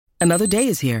Another day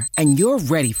is here, and you're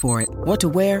ready for it. What to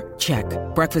wear? Check.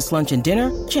 Breakfast, lunch, and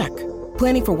dinner? Check.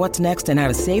 Planning for what's next and how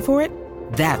to save for it?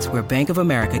 That's where Bank of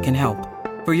America can help.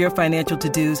 For your financial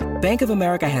to-dos, Bank of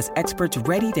America has experts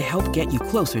ready to help get you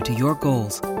closer to your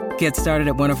goals. Get started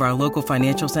at one of our local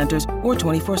financial centers or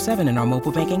 24/7 in our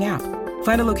mobile banking app.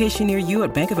 Find a location near you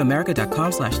at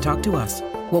bankofamerica.com/talktous.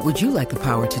 What would you like the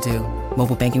power to do?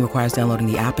 Mobile banking requires downloading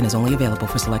the app and is only available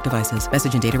for select devices.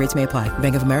 Message and data rates may apply.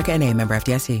 Bank of America N.A., member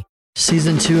FDIC.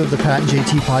 Season 2 of the Pat and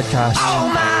JT podcast.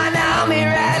 Oh man, I'm here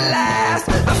at last.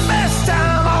 The best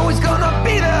time, always gonna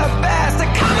be the best.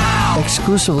 Come on!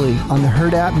 Exclusively on the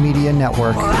Herd App Media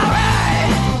Network. All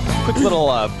right. Quick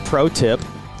little pro tip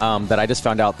that I just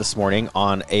found out this morning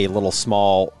on a little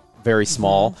small, very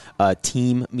small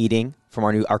team meeting from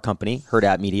our company, Herd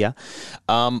App Media.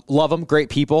 Love them, great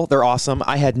people, they're awesome.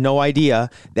 I had no idea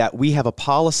that we have a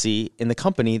policy in the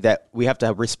company that we have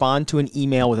to respond to an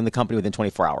email within the company within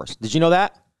 24 hours. Did you know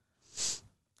that?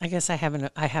 I guess I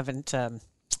haven't. Let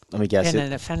me guess. Been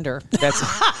an offender. That's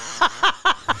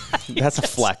a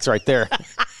flex right there.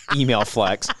 Email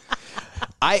flex.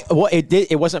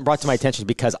 It wasn't brought to my attention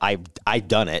because I've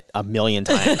done it a million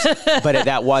times, but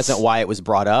that wasn't why it was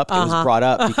brought up. It was brought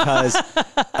up because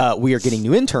we are getting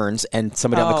new interns, and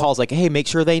somebody on the call is like, "Hey, make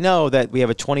sure they know that we have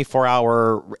a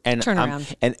 24-hour and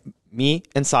turnaround." And me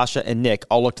and Sasha and Nick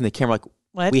all looked in the camera like,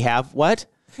 "What? We have what?"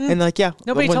 And like, yeah,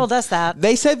 nobody told us that.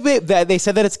 They said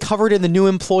that it's covered in the new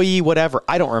employee whatever.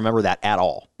 I don't remember that at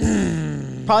all.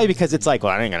 Probably because it's like,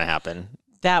 well, that ain't gonna happen.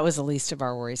 That was the least of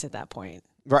our worries at that point.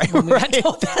 Right, when we got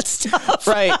told that stuff.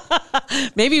 Right.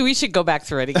 Maybe we should go back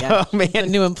through it again. Oh, man. The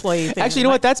new employee thing. Actually, you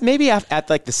know what? That's maybe at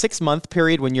like the 6-month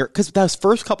period when because those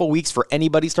first couple weeks for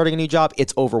anybody starting a new job,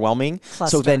 it's overwhelming.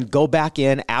 Cluster. So then go back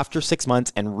in after 6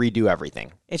 months and redo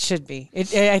everything. It should be.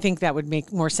 I think that would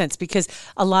make more sense because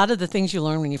a lot of the things you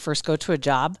learn when you first go to a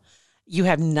job, you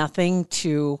have nothing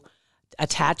to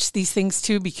attach these things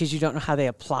to because you don't know how they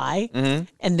apply. Mm-hmm.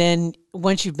 And then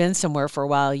once you've been somewhere for a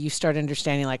while, you start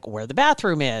understanding like where the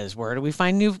bathroom is, where do we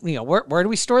find where do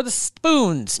we store the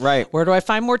spoons? Right. Where do I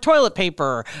find more toilet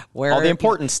paper? Where all the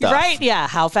important stuff. Right. Yeah.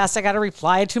 How fast I got to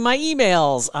reply to my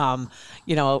emails.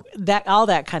 That all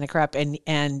that kind of crap. And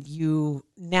you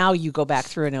go back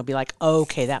through and it'll be like,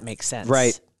 okay, that makes sense.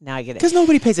 Right. Now I get it. Because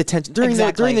nobody pays attention. During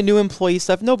Exactly. the new employee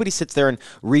stuff, nobody sits there and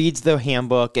reads the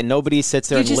handbook and nobody sits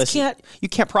there and listens. You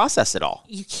can't process it all.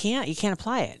 You can't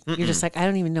apply it. Mm-mm. You're just like, I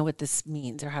don't even know what this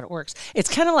means or how it works. It's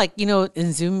kind of like,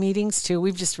 in Zoom meetings too,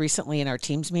 we've just recently in our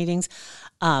Teams meetings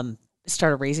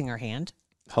started raising our hand.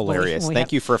 Hilarious.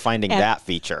 Thank you for finding that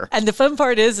feature. And the fun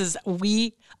part is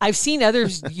I've seen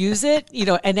others use it,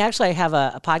 and actually I have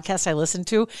a podcast I listen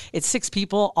to. It's 6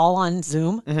 people all on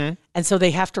Zoom. Mm-hmm. And so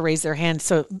they have to raise their hand.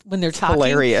 So when they're talking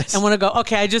hilarious. and want to go,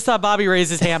 okay, I just saw Bobby raise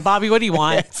his hand. Bobby, what do you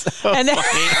want? It's so funny.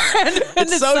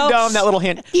 It's so dumb, that little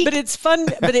hand. But it's fun,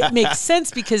 but it makes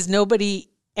sense because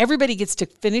everybody gets to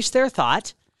finish their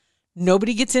thought.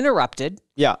 Nobody gets interrupted.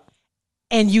 Yeah.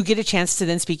 And you get a chance to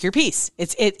then speak your piece.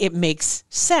 It makes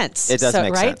sense. It does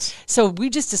make sense. So we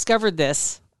just discovered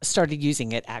this, started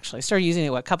using it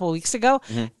a couple of weeks ago,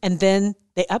 mm-hmm. and then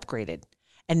they upgraded.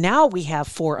 And now we have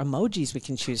 4 emojis we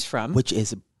can choose from. Which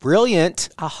is brilliant.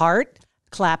 A heart,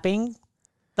 clapping,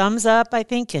 thumbs up, I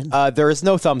think. And there is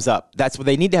no thumbs up. That's what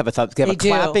they need to have a thumbs. They have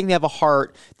clapping, they have a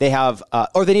heart, they have,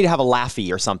 or they need to have a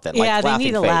laughy or something. Yeah, like they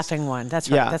need a face. laughing one.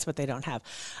 That's right. Yeah. That's what they don't have.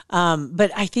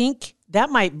 But I think that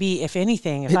might be, if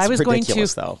anything, if I was going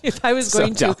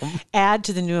to add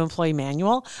to the new employee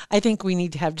manual, I think we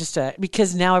need to have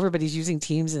because now everybody's using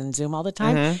Teams and Zoom all the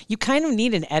time. Mm-hmm. You kind of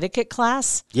need an etiquette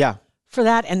class. Yeah. For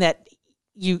that, and that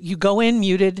you go in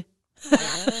muted.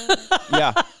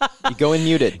 Yeah, you go in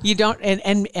muted. You don't,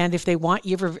 and if they want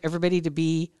everybody to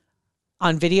be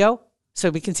on video so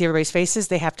we can see everybody's faces,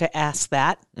 they have to ask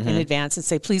that in advance and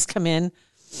say, please come in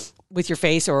with your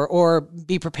face or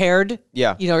be prepared.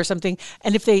 Yeah, or something.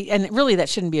 And really that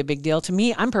shouldn't be a big deal to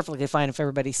me. I'm perfectly fine if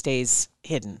everybody stays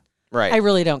hidden. Right. I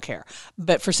really don't care.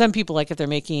 But for some people, like if they're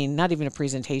making not even a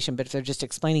presentation, but if they're just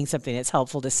explaining something, it's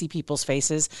helpful to see people's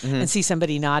faces and see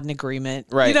somebody nod in agreement.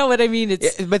 Right. You know what I mean?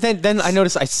 But then I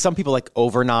notice some people like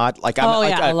over nod. Like a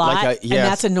lot. And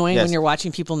that's annoying when you're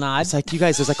watching people nod. It's like, you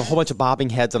guys, there's like a whole bunch of bobbing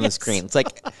heads on the screen. It's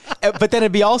like, but then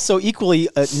it'd be also equally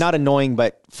not annoying,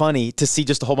 but funny to see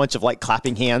just a whole bunch of like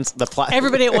clapping hands.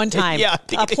 Everybody at one time. Yeah.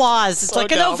 Applause. It's so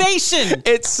like dumb. An ovation.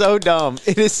 It's so dumb.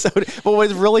 It is so. But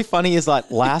what's really funny is like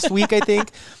last week, I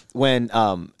think, when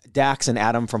Dax and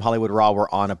Adam from Hollywood Raw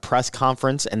were on a press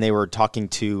conference and they were talking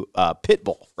to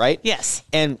Pitbull, right? Yes.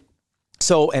 And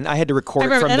So, and I had to record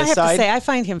it from and I this have side. to say, I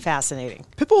find him fascinating.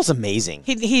 Pitbull's amazing.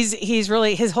 He's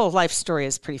really, his whole life story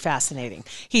is pretty fascinating.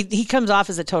 He comes off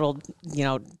as a total,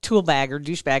 tool bag or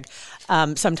douchebag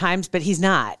sometimes, but he's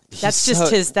not. That's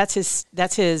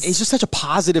his. He's just such a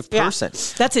positive person.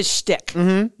 That's his shtick.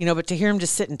 Mm-hmm. But to hear him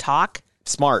just sit and talk.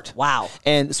 Smart. Wow.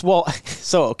 And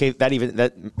okay,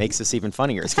 that makes this even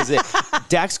funnier. It's because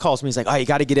Dax calls me. He's like, "Oh, you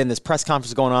got to get in. This press conference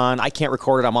is going on. I can't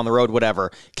record it. I'm on the road.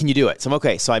 Whatever. Can you do it?" So I'm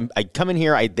okay. So I come in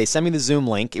here. They send me the Zoom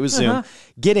link. It was Zoom.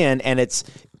 Get in, and it's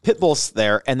Pitbull's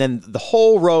there, and then the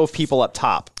whole row of people up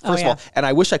top. First of all, and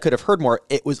I wish I could have heard more.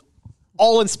 It was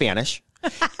all in Spanish.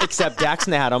 Except Dax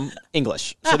and Adam,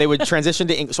 English. So they would transition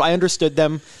to English. So I understood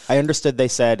them. I understood they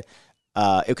said,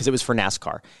 because it was for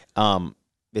NASCAR.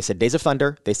 They said Days of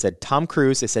Thunder. They said Tom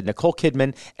Cruise. They said Nicole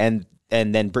Kidman and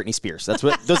then Britney Spears. Those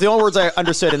are the only words I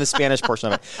understood in the Spanish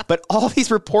portion of it. But all these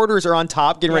reporters are on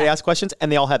top getting ready to ask questions, and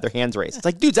they all had their hands raised. It's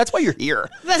like, dudes, that's why you're here.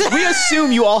 We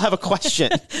assume you all have a question.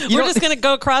 We're just going to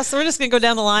go across. We're just going to go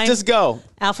down the line. Just go.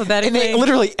 Alphabetically. And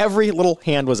literally every little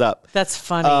hand was up. That's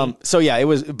funny. So yeah, it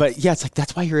was. But yeah, it's like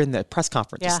that's why you're in the press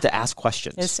conference, just to ask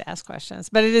questions. It's to ask questions.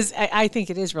 But it is. I think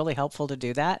it is really helpful to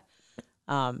do that.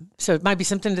 So it might be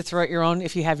something to throw at your own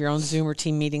if you have your own Zoom or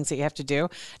team meetings that you have to do.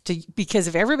 Because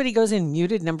if everybody goes in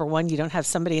muted, number one, you don't have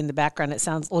somebody in the background. It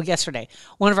sounds, yesterday,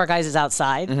 one of our guys is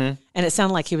outside, and it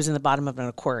sounded like he was in the bottom of an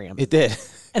aquarium. It did.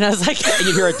 And I was like... and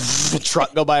you hear a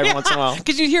truck go by every once in a while.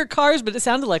 Because you'd hear cars, but it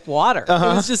sounded like water. It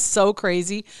was just so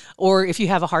crazy. Or if you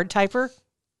have a hard typer.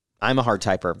 I'm a hard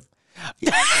typer.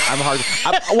 I'm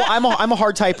a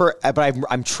hard typer, but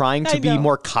I'm trying to be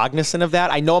more cognizant of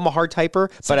that. I know I'm a hard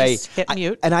typer, so but just hit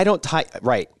mute. And I don't type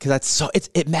right because that's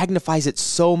it magnifies it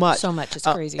so much. So much, it's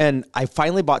crazy. And I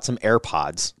finally bought some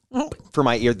AirPods for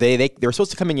my ear. They were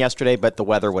supposed to come in yesterday, but the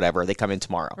weather, whatever, they come in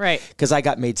tomorrow. Right. Because I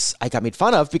got made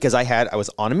fun of because I was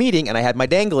on a meeting and I had my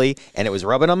dangly and it was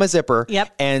rubbing on my zipper.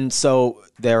 Yep. And so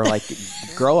they're like,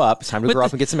 "Grow up! It's time to grow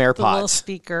up and get some AirPods." The little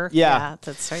speaker. Yeah,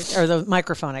 that's right. Or the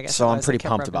microphone, I guess. So I'm pretty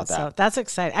pumped about that. So that's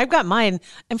exciting. I've got mine,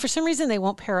 and for some reason they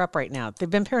won't pair up right now. They've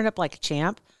been pairing up like a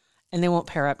champ, and they won't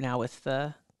pair up now with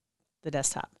the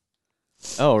desktop.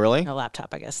 Oh, really? The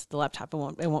laptop, I guess. The laptop, it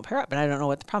won't pair up, and I don't know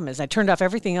what the problem is. I turned off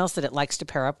everything else that it likes to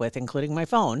pair up with, including my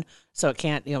phone, so it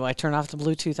can't, I turn off the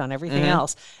Bluetooth on everything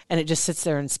else, and it just sits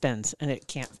there and spins, and it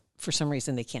can't, for some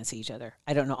reason, they can't see each other.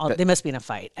 I don't know. They must be in a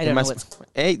fight. I don't know what's...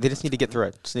 Hey, they just need to get through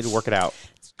it. Just need to work it out.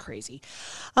 It's crazy.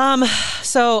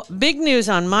 So, big news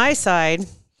on my side.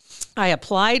 I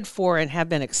applied for and have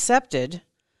been accepted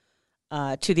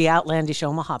to the Outlandish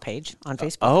Omaha page on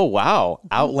Facebook. Oh, wow.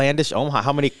 Outlandish Omaha.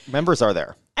 How many members are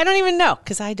there? I don't even know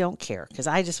because I don't care because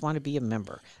I just want to be a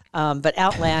member. But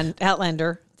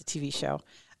Outlander, the TV show.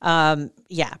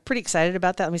 Pretty excited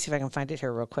about that. Let me see if I can find it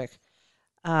here real quick.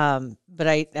 But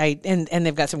and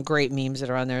they've got some great memes that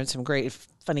are on there and some great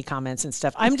funny comments and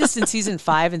stuff. I'm just in season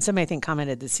 5 and somebody I think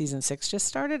commented that season 6 just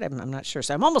started. I'm not sure.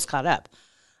 So I'm almost caught up.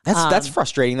 That's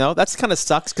frustrating though. That's kind of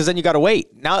sucks because then you got to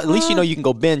wait. Now at least you can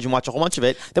go binge and watch a whole bunch of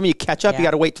it. Then when you catch up, you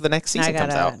got to wait till the next season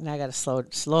comes out. Now I got to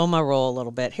slow my roll a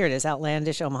little bit. Here it is,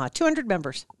 Outlandish Omaha, 200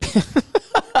 members.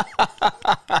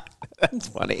 That's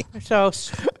funny. So,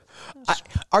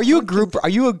 are you a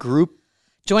group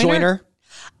joiner?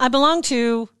 I belong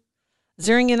to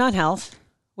Zeroing In on Health,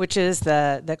 which is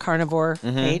the carnivore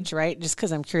page, right? Just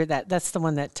because I'm curious that's the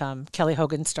one that Kelly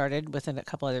Hogan started with a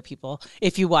couple other people.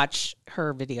 If you watch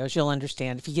her videos, you'll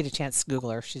understand. If you get a chance to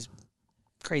Google her, she's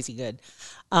crazy good.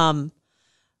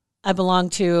 I belong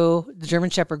to the German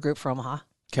Shepherd group for Omaha.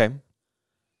 Okay.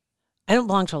 I don't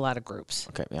belong to a lot of groups.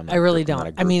 Okay, I really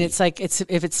don't. I mean, it's like if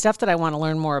it's stuff that I want to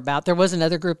learn more about. There was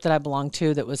another group that I belonged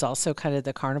to that was also kind of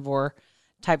the carnivore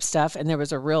type stuff, and there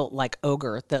was a real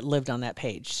ogre that lived on that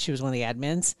page. She was one of the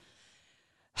admins.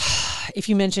 If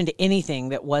you mentioned anything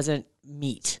that wasn't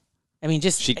meat, I mean,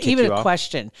 just even a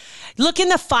question. Look in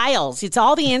the files. It's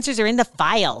all the answers are in the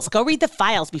files. Go read the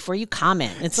files before you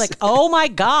comment. It's like, oh my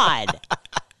God.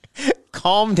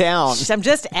 Calm down. I'm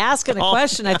just asking a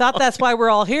question. I thought that's why we're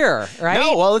all here, right?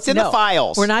 No, well, it's in the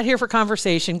files. We're not here for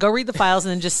conversation. Go read the files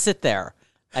and then just sit there,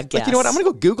 I guess. You know what? I'm going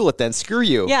to go Google it then. Screw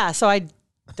you. Yeah, so I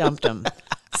dumped them.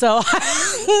 So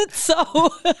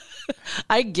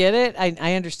I get it.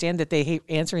 I understand that they hate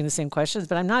answering the same questions,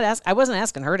 but I wasn't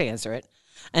asking her to answer it.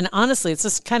 And honestly, it's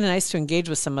just kind of nice to engage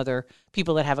with some other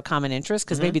people that have a common interest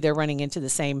because maybe they're running into the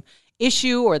same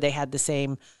issue or they had the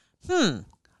same,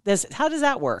 how does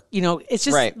that work? It's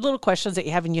just little questions that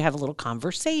you have and you have a little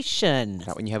conversation.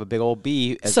 Not when you have a big old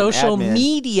B as social an admin.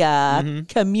 Media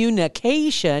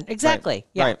communication. Exactly. Right.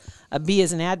 Yeah. Right. A B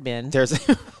as an admin. There's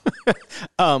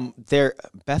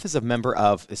Beth is a member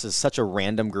of, this is such a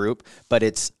random group, but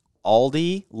it's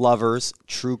Aldi Lovers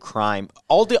True Crime.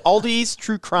 Aldi's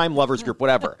True Crime Lovers Group,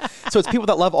 whatever. So it's people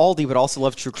that love Aldi but also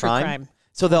love true crime.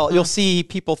 So you'll see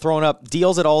people throwing up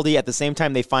deals at Aldi at the same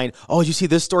time they find, oh, you see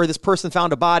this story? This person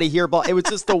found a body here. But it was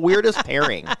just the weirdest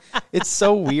pairing. It's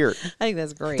so weird. I think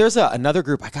that's great. There's another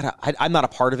group. I'm not a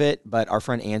part of it, but our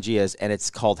friend Angie is, and it's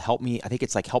called Help Me. I think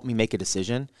it's like Help Me Make a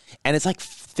Decision. And it's like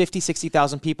 50,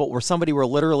 60,000 people where somebody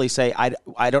will literally say,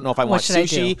 I don't know if I want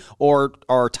sushi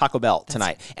or Taco Bell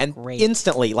tonight. And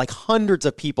instantly, like hundreds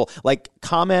of people like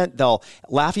comment, they'll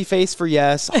laughy face for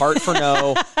yes, heart for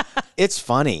no. It's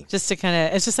funny. Just to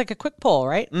it's just like a quick poll,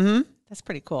 right? Mm-hmm. That's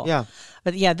pretty cool. Yeah.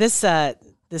 But yeah, this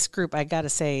group, I got to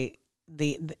say,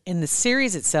 in the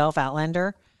series itself,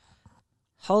 Outlander,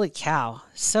 holy cow.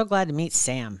 So glad to meet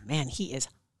Sam. Man, he is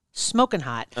smoking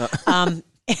hot.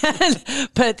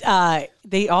 But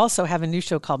they also have a new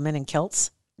show called Men in Kilts.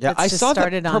 Yeah, I saw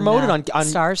that promoted on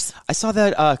Stars. I saw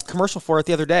that commercial for it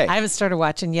the other day. I haven't started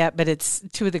watching yet, but it's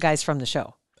two of the guys from the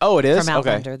show. Oh, it is? From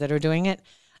Outlander that are doing it.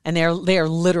 And they are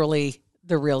literally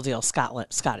the real deal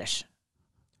Scottish.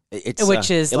 It looks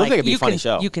like it'd be a funny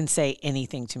show. You can say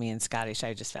anything to me in Scottish.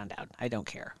 I just found out. I don't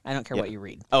care. I don't care what you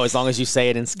read. Oh, as long as you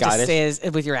say it in Scottish? Just say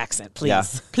it with your accent, please. Yeah.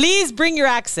 Please bring your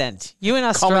accent. You in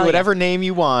Australia. Call me whatever name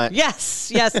you want.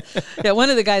 Yes. Yeah, one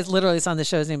of the guys literally is on the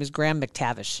show. His name is Graham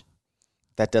McTavish.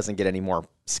 That doesn't get any more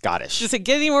Scottish. Does it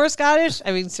get any more Scottish?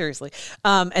 I mean, seriously.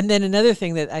 And then another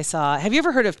thing that I saw. Have you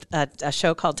ever heard of a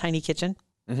show called Tiny Kitchen?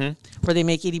 Mm-hmm. Where they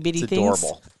make itty bitty things. It's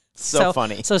adorable. So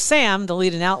funny. So Sam, the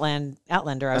lead in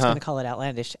Outlander, I was going to call it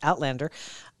Outlander.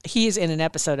 He's in an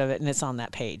episode of it, and it's on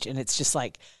that page, and it's just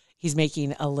like he's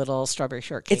making a little strawberry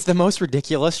shortcake. It's the most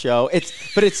ridiculous show. It's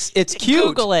cute.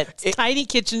 Google it. Tiny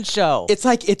Kitchen Show. It's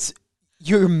like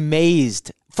you're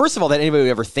amazed. First of all, that anybody would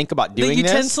ever think about doing the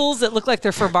utensils that look like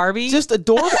they're for Barbie. Just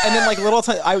adorable. And then like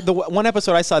the one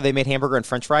episode I saw, they made hamburger and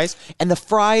French fries, and the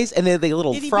fries, and then the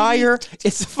little fryer.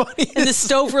 It's funny. And the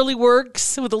stove really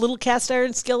works with a little cast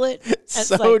iron skillet. It's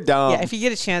so dumb. Yeah, if you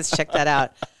get a chance, check that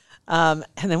out. And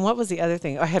then what was the other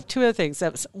thing? I have two other things.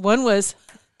 One was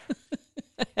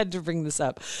I had to bring this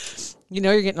up. You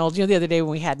know you're getting old. You know the other day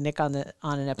when we had Nick on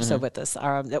an episode with us,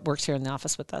 that works here in the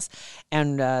office with us,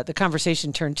 and the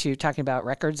conversation turned to talking about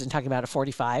records and talking about a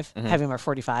 45, having our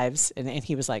 45s, and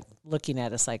he was like looking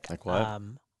at us like what?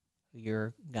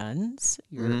 Your guns,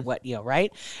 your what,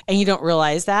 right? And you don't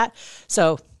realize that.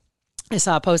 So I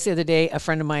saw a post the other day. A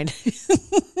friend of mine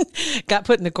got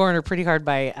put in the corner pretty hard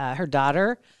by her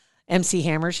daughter, MC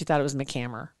Hammer. She thought it was Mick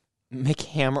Hammer. Mick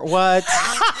Hammer? What?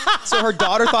 So her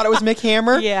daughter thought it was Mick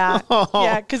Hammer? Yeah. Oh.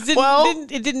 Yeah, because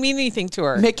it didn't mean anything to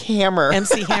her. Mick Hammer.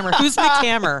 MC Hammer. Who's Mick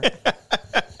Hammer?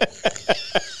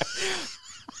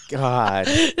 God.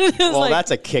 Well,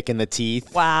 that's a kick in the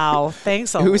teeth. Wow.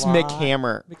 Thanks a lot. Who's Mick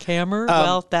Hammer? Mick Hammer?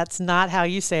 Well, that's not how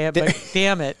you say it, but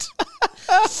damn it.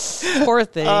 Poor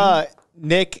thing.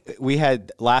 Nick, we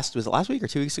had was it last week or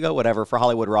 2 weeks ago? Whatever, for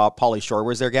Hollywood Raw, Pauly Shore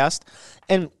was their guest.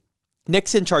 And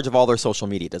Nick's in charge of all their social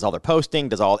media, does all their posting,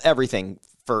 does everything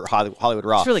for Hollywood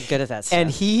Raw. He's really good at that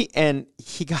stuff.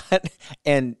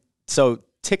 So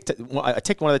TikTok, one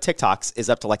of the TikToks is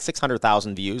up to like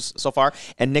 600,000 views so far,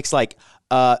 and Nick's like,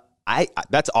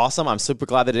 that's awesome. I'm super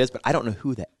glad that it is, but I don't know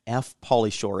who the F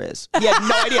Pauly Shore is. He had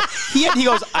no idea. He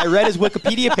goes, I read his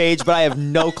Wikipedia page, but I have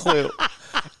no clue.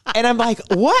 And I'm like,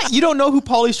 what? You don't know who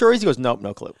Pauly Shore is? He goes, nope,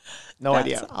 no clue. No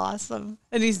idea. That's awesome.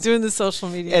 And he's doing the social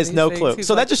media. He has no clue.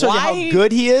 So that just shows you how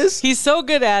good he is. He's so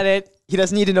good at it. He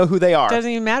doesn't need to know who they are. Doesn't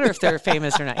even matter if they're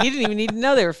famous or not. He didn't even need to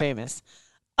know they were famous.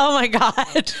 Oh, my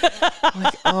God.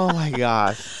 Oh, my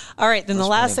God. All right. Then the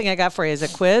last thing I got for you is a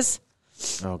quiz.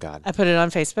 Oh, God. I put it on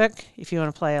Facebook. If you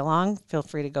want to play along, feel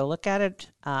free to go look at it.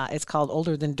 It's called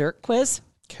Older Than Dirt Quiz.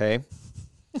 Okay.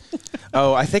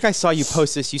 Oh, I think I saw you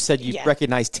post this. You said you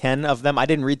recognized 10 of them. I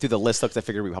didn't read through the list, because I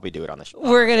figured we'd probably do it on the show.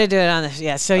 We're going to do it on the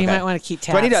yeah. So you might want to keep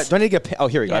tabs. Do I need to get? Oh,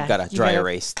 here we go. I've got a dry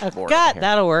erase board.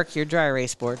 That'll work. Your dry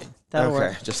erase board. That'll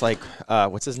work. Just like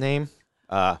what's his name?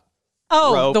 Carl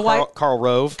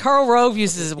Rove. Carl Rove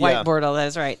uses a whiteboard. Oh,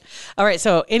 that's right. All right.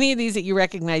 So any of these that you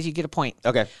recognize, you get a point.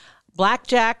 Okay.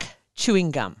 Blackjack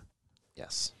chewing gum.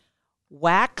 Yes.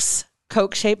 Wax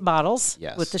Coke-shaped bottles.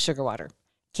 Yes. With the sugar water.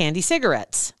 Candy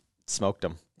cigarettes. Smoked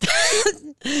them.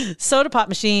 Soda pop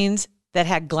machines that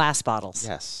had glass bottles.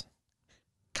 Yes.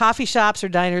 Coffee shops or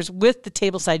diners with the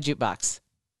tableside jukebox.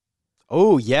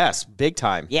 Oh, yes. Big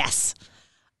time. Yes.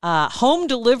 Home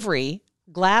delivery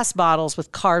glass bottles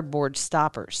with cardboard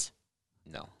stoppers.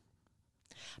 No.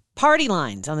 Party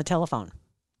lines on the telephone.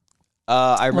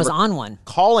 I remember was on one.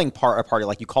 calling a party,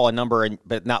 like you call a number,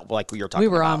 but not like we were talking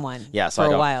about. We were on one Yeah, so for I a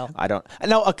don't, while. I don't.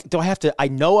 No, do I have to? I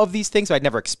know of these things, but I've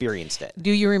never experienced it.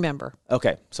 Do you remember?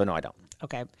 Okay, so no, I don't.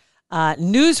 Okay.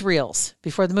 Newsreels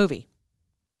before the movie.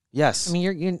 Yes. I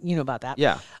mean, you know about that.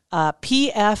 Yeah.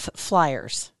 PF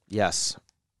flyers. Yes.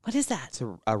 What is that? It's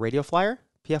a radio flyer.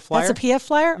 PF flyer. That's a PF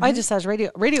flyer. I just saw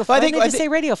radio Well, flyer. I think say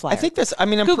radio flyer. I think that's. I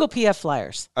mean, Google PF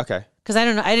flyers okay. because I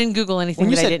don't know. I didn't Google anything. When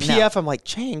you that I said didn't PF, know. I'm like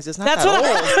Chang's. It's not That's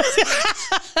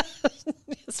that old.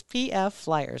 It's PF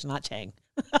flyers, not Chang.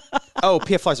 Oh,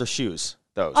 PF flyers are shoes.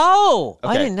 Those. Oh,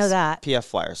 I Okay. didn't know that. PF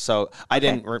flyers. So I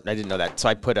didn't know that. So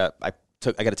I got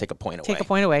to take a point away. Take a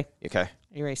point away. Okay.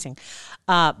 Erasing.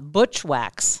 Butch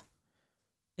wax.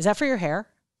 Is that for your hair?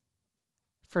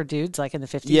 For dudes, like in the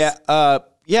 50s? Yeah.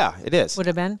 Yeah, it is. Would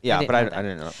have been? Yeah, but I know that.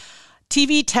 didn't know.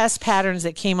 TV test patterns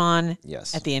that came on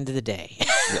Yes. at the end of the day.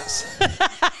 Yes.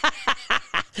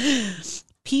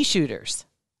 Pea shooters.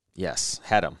 Yes.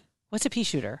 Had them. What's a pea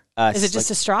shooter? it's Is it just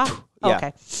like- a straw? Oh, yeah.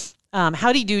 okay.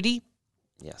 Howdy Doody.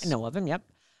 Yes. I know of them, yep.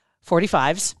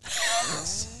 45s.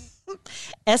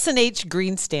 S&H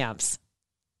green stamps.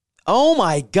 Oh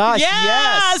my gosh.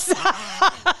 Yes.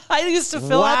 I used to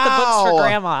fill out the books for Wow.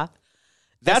 grandma.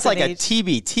 That's like a S&H.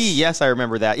 TBT. Yes, I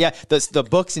remember that. Yeah, the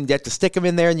books, and you have to stick them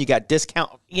in there, and you got discount.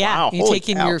 Yeah, Wow, you holy take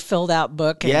in cow. your filled out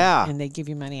book and, Yeah. and they give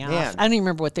you money off. Man. I don't even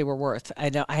remember what they were worth.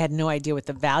 I had no idea what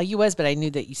the value was, but I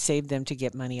knew that you saved them to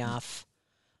get money off.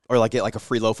 Or like get like a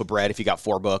free loaf of bread if you got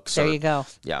 4 books. There or- you go.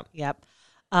 Yeah. Yep.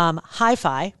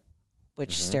 Hi-fi,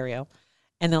 which Mm-hmm. stereo.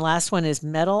 And the last one is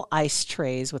metal ice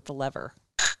trays with the lever.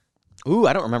 Ooh,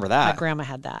 I don't remember My that. grandma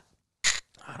had that.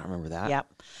 I don't remember that.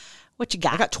 Yep. What you I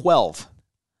got? got 12.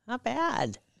 Not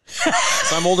bad. So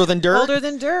I'm older than dirt. Older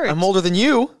than dirt. I'm older than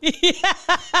you.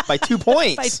 By 2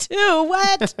 points. By 2.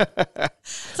 What?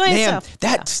 It's nice Man, stuff.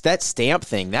 that stamp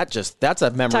thing, that's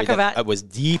a memory Talk that about- was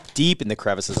deep in the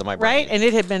crevices of my brain. Right? And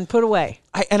it had been put away.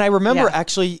 I remember Yeah.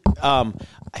 actually, I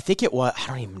think it was, I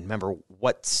don't even remember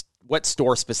what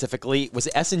store specifically. Was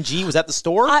it S&G? Was that the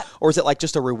store? Or was it like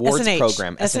just a rewards S&H.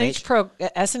 program?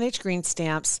 S&H green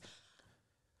stamps.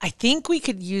 I think we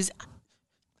could use,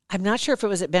 I'm not sure if it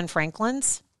was at Ben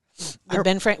Franklin's.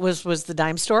 Ben Frank was the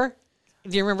dime store.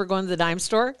 Do you remember going to the dime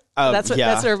store? That's what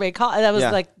everybody called it.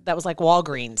 That was like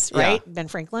Walgreens, right? Yeah. Ben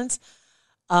Franklin's.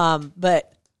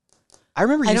 But I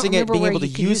remember I don't using it, remember being where able to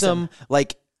you could use use them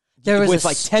like There was with a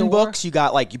like 10 store? books. You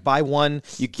got like, you buy one,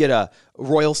 you get a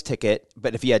Royals ticket.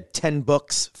 But if you had 10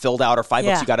 books filled out or 5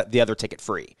 books, Yeah. you got the other ticket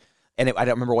free. And I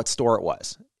don't remember what store it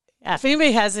was. yeah, if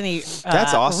anybody has any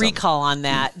That's awesome. recall on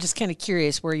that, just kind of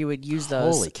curious where you would use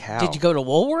those. Holy cow. Did you go to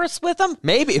Woolworths with them?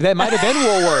 Maybe that might have been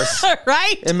Woolworths.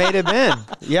 Right? It may have been.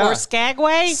 Yeah. Or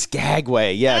Skagway?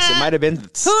 Skagway. Yes, it might have been.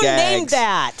 Who named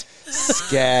that?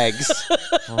 Skags.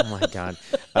 Oh my God.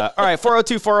 All right,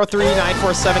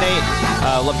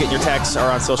 402-403-9478. Love getting your texts or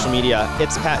on social media.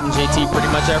 It's Pat and JT pretty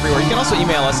much everywhere. You can also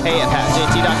email us,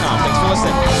 hey@patandjt.com. Thanks for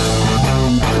listening.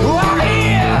 I'm here.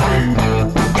 Yeah.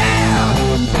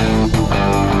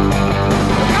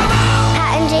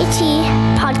 Pat and JT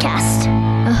Podcast,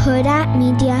 a Huda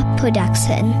Media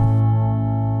Production.